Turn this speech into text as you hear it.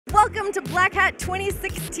Welcome to Black Hat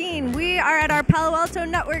 2016. We are at our Palo Alto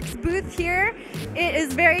Networks booth here. It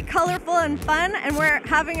is very colorful and fun, and we're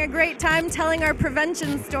having a great time telling our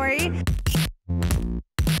prevention story.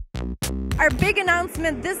 Our big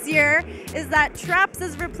announcement this year is that Traps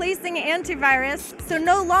is replacing antivirus, so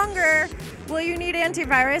no longer will you need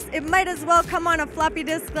antivirus. It might as well come on a floppy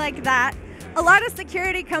disk like that. A lot of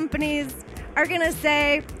security companies are going to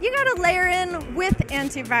say, you got to layer in with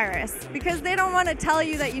antivirus because they don't want to tell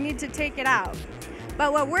you that you need to take it out.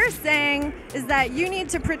 But what we're saying is that you need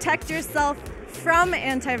to protect yourself from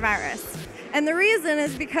antivirus. And the reason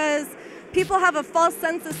is because people have a false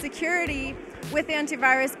sense of security with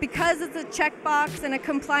antivirus because it's a checkbox and a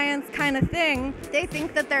compliance kind of thing. They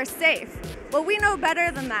think that they're safe. Well, we know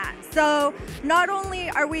better than that. So not only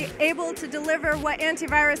are we able to deliver what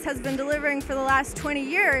antivirus has been delivering for the last 20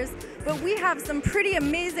 years, but we have some pretty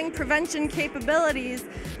amazing prevention capabilities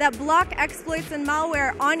that block exploits and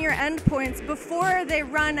malware on your endpoints before they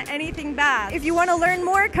run anything bad. If you want to learn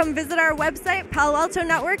more, come visit our website,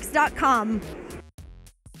 paloaltonetworks.com.